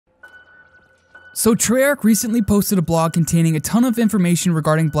So Treyarch recently posted a blog containing a ton of information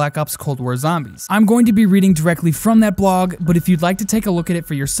regarding Black Ops Cold War Zombies. I'm going to be reading directly from that blog, but if you'd like to take a look at it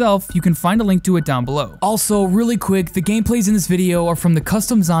for yourself, you can find a link to it down below. Also, really quick, the gameplays in this video are from the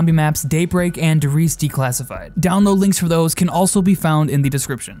custom zombie maps Daybreak and Derice Declassified. Download links for those can also be found in the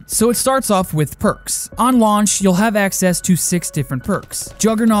description. So it starts off with perks. On launch, you'll have access to 6 different perks: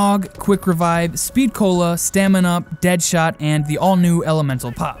 Juggernog, Quick Revive, Speed Cola, Stamina Up, Deadshot, and the all-new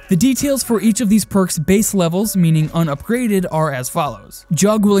Elemental Pop. The details for each of these perks' base levels, meaning unupgraded, are as follows.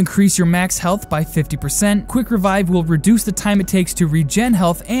 Jug will increase your max health by 50%, Quick Revive will reduce the time it takes to regen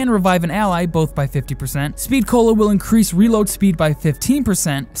health and revive an ally both by 50%, Speed Cola will increase reload speed by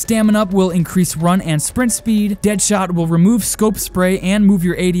 15%, Stamina Up will increase run and sprint speed, Deadshot will remove scope spray and move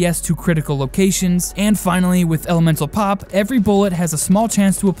your ADS to critical locations, and finally, with Elemental Pop, every bullet has a small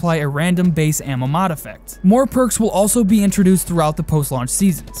chance to apply a random base ammo mod effect. More perks will also be introduced throughout the post-launch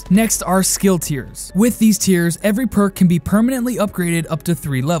seasons. Next are skill tiers. With these tiers, every perk can be permanently upgraded up to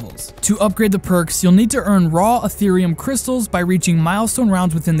 3 levels. To upgrade the perks, you'll need to earn raw Ethereum crystals by reaching milestone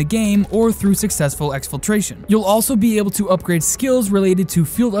rounds within the game or through successful exfiltration. You'll also be able to upgrade skills related to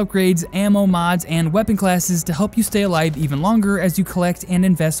field upgrades, ammo mods, and weapon classes to help you stay alive even longer as you collect and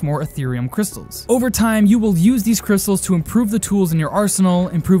invest more Ethereum crystals. Over time, you will use these crystals to improve the tools in your arsenal,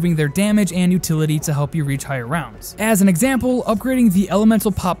 improving their damage and utility to help you reach higher rounds. As an example, upgrading the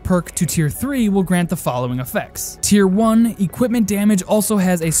Elemental Pop perk to tier 3 will grant the following effects. Tier 1, equipment damage also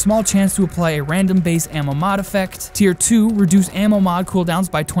has a small chance to apply a random base ammo mod effect. Tier 2, reduce ammo mod cooldowns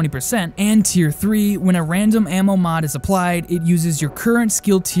by 20%. And Tier 3, when a random ammo mod is applied, it uses your current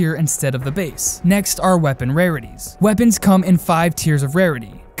skill tier instead of the base. Next are weapon rarities. Weapons come in 5 tiers of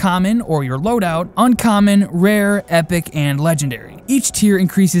rarity: common, or your loadout, uncommon, rare, epic, and legendary. Each tier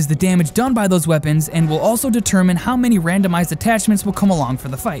increases the damage done by those weapons and will also determine how many randomized attachments will come along for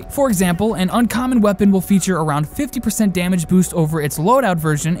the fight. For example, an uncommon weapon will feature around 50% damage boost over its loadout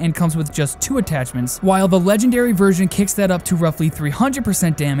version and comes with just 2 attachments, while the legendary version kicks that up to roughly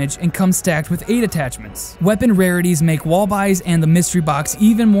 300% damage and comes stacked with 8 attachments. Weapon rarities make wall buys and the mystery box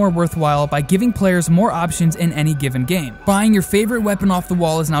even more worthwhile by giving players more options in any given game. Buying your favorite weapon off the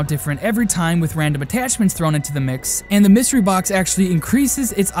wall is now different every time with random attachments thrown into the mix, and the mystery box actually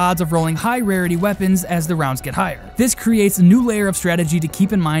increases its odds of rolling high rarity weapons as the rounds get higher. This creates a new layer of strategy to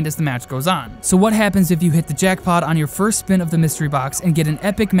keep in mind as the match goes on. So what happens if you hit the jackpot on your first spin of the mystery box and get an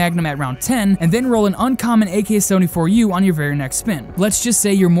epic magnum at round 10 and then roll an uncommon AK-74U on your very next spin? Let's just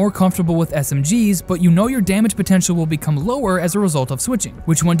say you're more comfortable with SMGs, but you know your damage potential will become lower as a result of switching.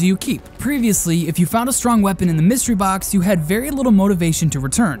 Which one do you keep? Previously, if you found a strong weapon in the mystery box, you had very little motivation to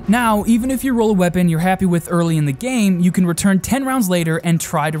return. Now, even if you roll a weapon you're happy with early in the game, you can return 10 rounds later and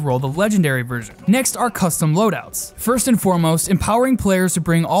try to roll the legendary version. Next are custom loadouts. First and foremost, empowering players to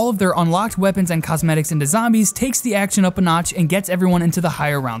bring all of their unlocked weapons and cosmetics into zombies takes the action up a notch and gets everyone into the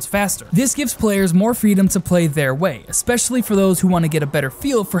higher rounds faster. This gives players more freedom to play their way, especially for those who want to get a better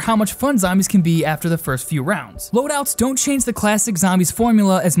feel for how much fun zombies can be after the first few rounds. Loadouts don't change the classic zombies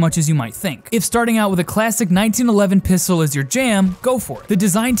formula as much as you might think. If starting out with a classic 1911 pistol is your jam, go for it. The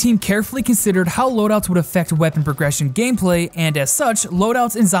design team carefully considered how loadouts would affect weapon progression gameplay, and as such,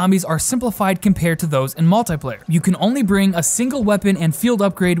 loadouts in zombies are simplified compared to those in multiplayer. You can only bring a single weapon and field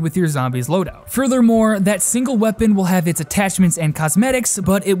upgrade with your zombies loadout. Furthermore, that single weapon will have its attachments and cosmetics,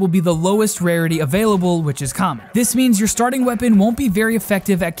 but it will be the lowest rarity available, which is common. This means your starting weapon won't be very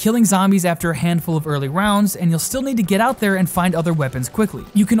effective at killing zombies after a handful of early rounds, and you'll still need to get out there and find other weapons quickly.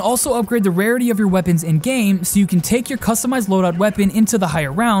 You can also upgrade the rarity of your weapons in-game, so you can take your customized loadout weapon into the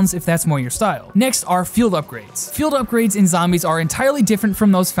higher rounds if that's more your style. Next are field upgrades. Field upgrades in zombies are entirely different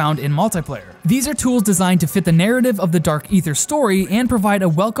from those found in multiplayer. These are tools designed to fit the narrative of the Dark Aether story and provide a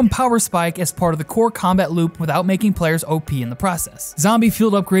welcome power spike as part of the core combat loop without making players OP in the process. Zombie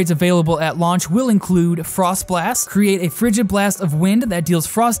field upgrades available at launch will include Frost Blast, create a frigid blast of wind that deals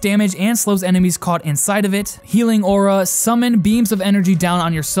frost damage and slows enemies caught inside of it, Healing Aura, summon beams of energy down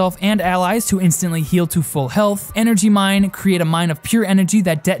on yourself and allies to instantly heal to full health, Energy Mine, create a mine of pure energy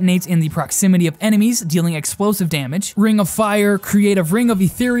that detonates in the proximity of enemies, dealing explosive damage, Ring of Fire, create a ring of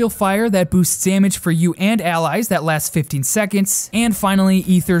ethereal fire that boosts damage for you and allies that lasts 15 seconds, and finally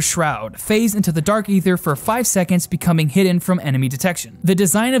Aether Shroud, phase into the Dark Aether for 5 seconds, becoming hidden from enemy detection. The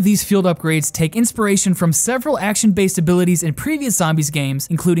design of these field upgrades take inspiration from several action-based abilities in previous Zombies games,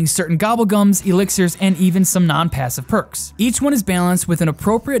 including certain gobblegums, elixirs, and even some non-passive perks. Each one is balanced with an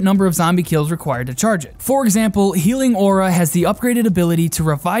appropriate number of zombie kills required to charge it. For example, Healing Aura has the upgraded ability to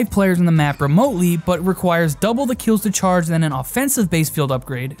revive players on the map remotely, but requires double the kills to charge than an offensive-based field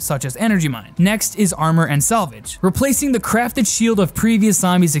upgrade, such as Energy Mine. design. Next is armor and salvage. Replacing the crafted shield of previous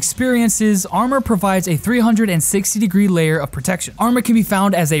zombies' experiences, armor provides a 360-degree layer of protection. Armor can be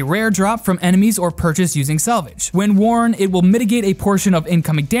found as a rare drop from enemies or purchased using salvage. When worn, it will mitigate a portion of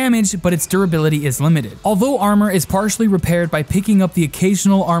incoming damage, but its durability is limited. Although armor is partially repaired by picking up the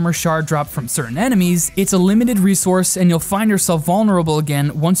occasional armor shard drop from certain enemies, it's a limited resource and you'll find yourself vulnerable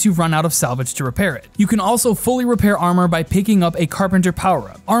again once you run out of salvage to repair it. You can also fully repair armor by picking up a carpenter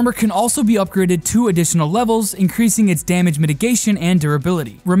power-up. Armor can also be upgraded 2 additional levels, increasing its damage mitigation and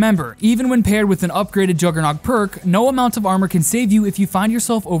durability. Remember, even when paired with an upgraded Juggernog perk, no amount of armor can save you if you find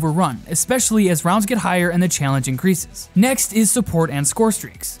yourself overrun, especially as rounds get higher and the challenge increases. Next is support and score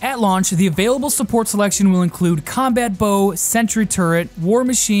streaks. At launch, the available support selection will include combat bow, sentry turret, war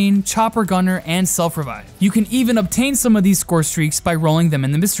machine, chopper gunner, and self-revive. You can even obtain some of these score streaks by rolling them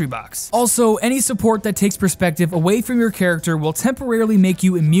in the mystery box. Also, any support that takes perspective away from your character will temporarily make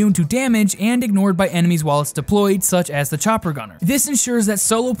you immune to damage and ignored by enemies while it's deployed, such as the chopper gunner. This ensures that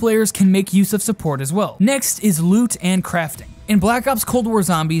solo players can make use of support as well. Next is loot and crafting. In Black Ops Cold War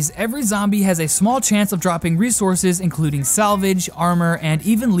Zombies, every zombie has a small chance of dropping resources including salvage, armor, and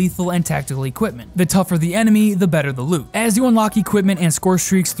even lethal and tactical equipment. The tougher the enemy, the better the loot. As you unlock equipment and score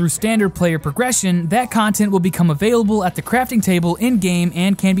streaks through standard player progression, that content will become available at the crafting table in-game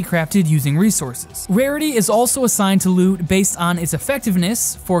and can be crafted using resources. Rarity is also assigned to loot based on its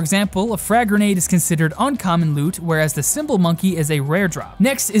effectiveness. For example, a frag grenade is considered uncommon loot, whereas the Symbol Monkey is a rare drop.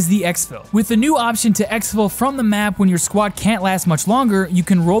 Next is the exfil. With the new option to exfil from the map when your squad can't last much longer, you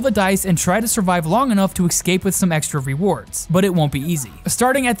can roll the dice and try to survive long enough to escape with some extra rewards, but it won't be easy.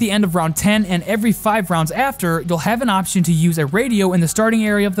 Starting at the end of round 10 and every 5 rounds after, you'll have an option to use a radio in the starting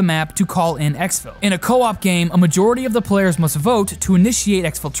area of the map to call in exfil. In a co-op game, a majority of the players must vote to initiate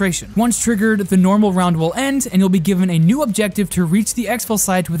exfiltration. Once triggered, the normal round will end and you'll be given a new objective to reach the exfil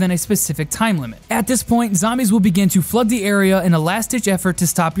site within a specific time limit. At this point, zombies will begin to flood the area in a last-ditch effort to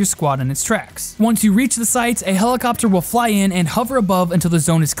stop your squad in its tracks. Once you reach the site, a helicopter will fly in and hover above until the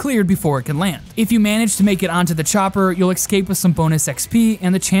zone is cleared before it can land. If you manage to make it onto the chopper, you'll escape with some bonus XP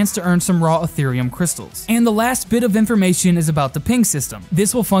and the chance to earn some raw Ethereum crystals. And the last bit of information is about the ping system.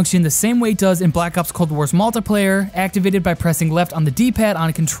 This will function the same way it does in Black Ops Cold War's multiplayer, activated by pressing left on the D-pad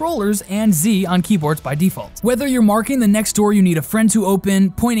on controllers and Z on keyboards by default. Whether you're marking the next door you need a friend to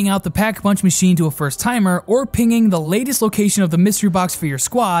open, pointing out the Pack-a-Punch machine to a first timer, or pinging the latest location of the mystery box for your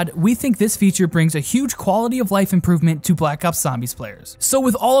squad, we think this feature brings a huge quality of life improvement to Black Ops Zombies players. So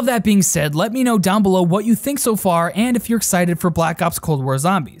with all of that being said, let me know down below what you think so far and if you're excited for Black Ops Cold War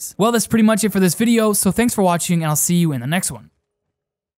Zombies. Well, that's pretty much it for this video, so thanks for watching and I'll see you in the next one.